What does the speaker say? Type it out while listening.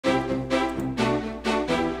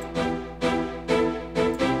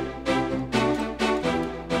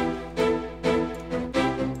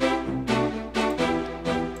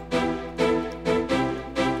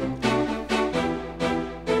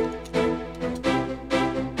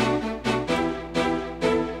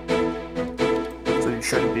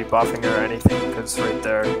be buffing or anything, because right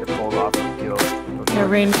there, it pulled off the field. Yeah,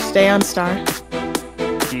 range, stay on star.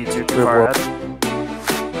 Too far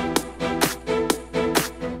ahead.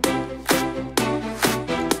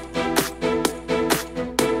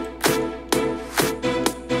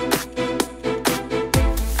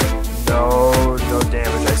 No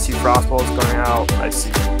damage. I see frost bolts going out. I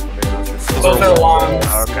see. Both are long.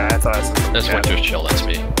 Okay, I thought I saw something. That's Winter's chill, that's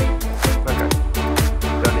me. Okay.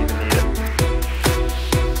 Don't even need it.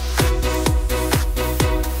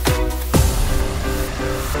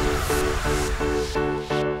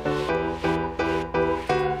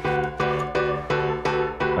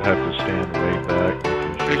 I have to stand way back.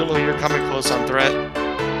 Wiggle, you're coming close on threat.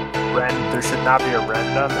 Rend, there should not be a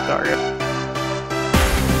rend on the target.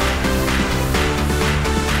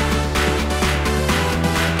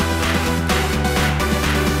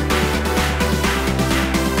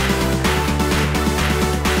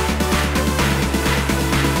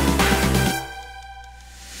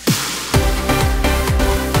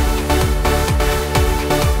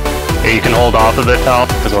 Yeah, you can hold off of it, Talch,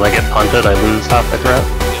 because when I get punted, I lose half my threat.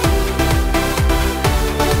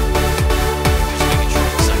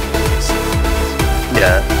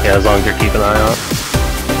 Yeah, as long as you're keeping an eye on it.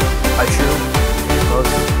 I shoot. Close.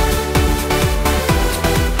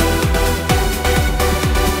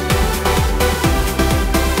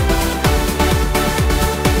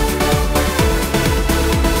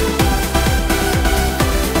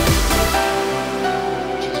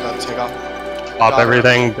 She's about to take off. Pop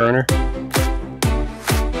everything, burner. Look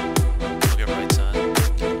at right side.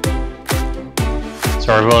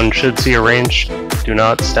 So everyone should see a range. Do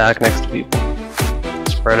not stack next to people.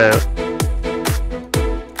 Spread out.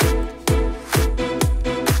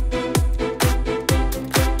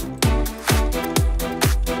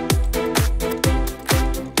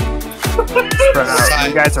 Spread out.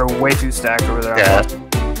 You guys are way too stacked over there. Yeah.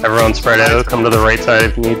 Everyone spread out. Come to the right side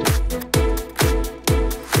if you need to.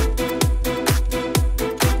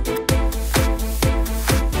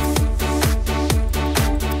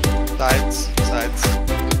 Sides.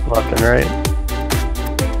 Left and right.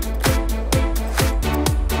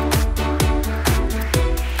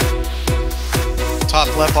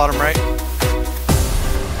 Top left, bottom right.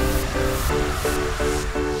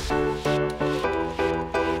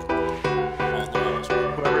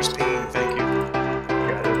 Whoever's pinging, thank you.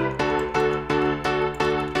 Got it.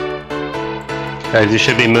 Guys, you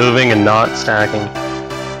should be moving and not stacking.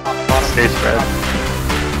 Bottom. Stay spread.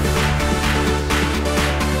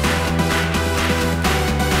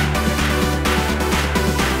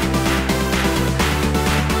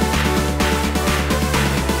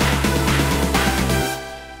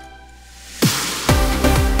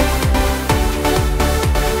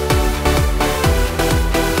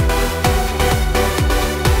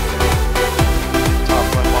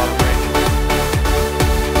 Top left, bottom right.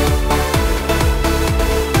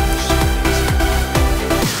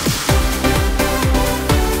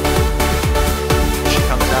 She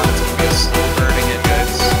comes down to this, burning it,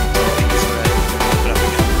 guys. Totally gets red. Put it up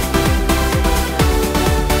again.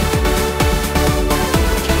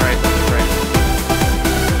 Right.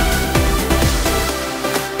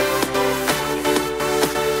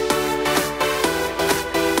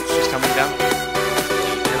 She's coming down.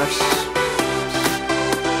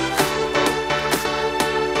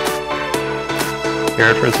 Hear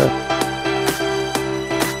it for a sec.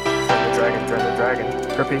 Turn the dragon.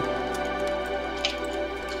 Trippy.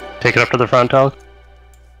 Take it up to the front, Talch.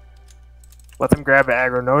 Let them grab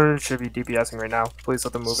aggro. No one should be DPSing right now. Please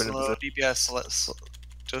let them move into Slow position. DPS,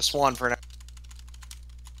 just one for now.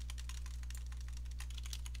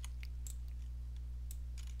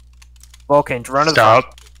 Volcane, run to the front.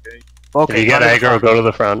 Stop. Volcane, If you get run to the aggro, front. go to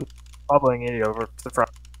the front. Bubbling idiot over to the front.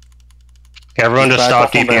 Okay, everyone just Back stop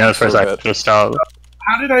off on DPS them for a so second. bad. Just stop.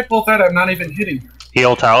 How did I pull that? I'm not even hitting.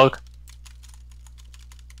 Heal Talch.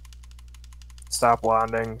 Stop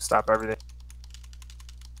wanding. Stop everything.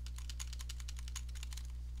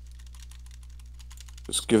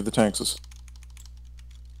 Just give the tanks this.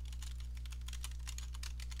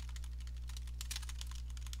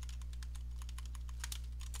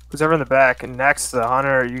 Who's ever in the back? And next, the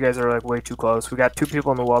hunter. You guys are like way too close. We got two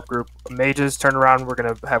people in the whelp group. Mages, turn around. We're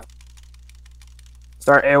gonna have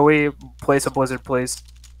start AOE. Place a blizzard, please.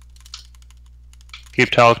 Keep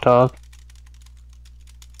Talch.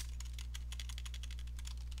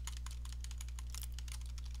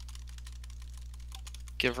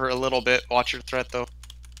 Give her a little bit. Watch your threat though.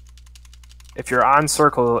 If you're on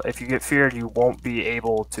circle, if you get feared, you won't be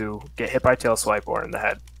able to get hit by tail swipe or in the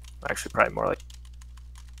head. Actually, probably more like.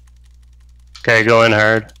 Okay, go in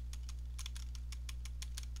hard.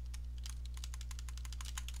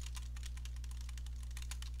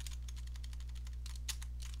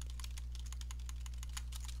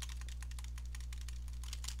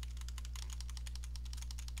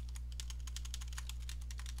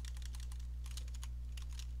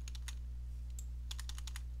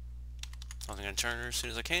 I'm gonna turn her as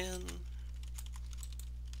soon as I can.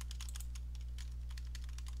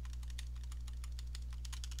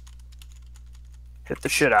 Hit the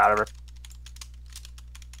shit out of her.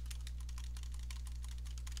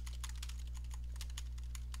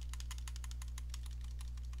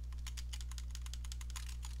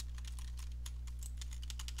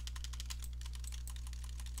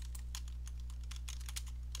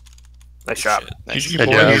 Nice shot. Nice. Good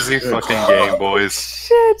job. Easy fucking game, boys.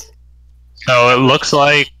 Shit. So it looks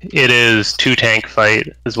like it is 2 tank fight,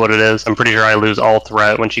 is what it is. I'm pretty sure I lose all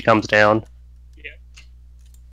threat when she comes down.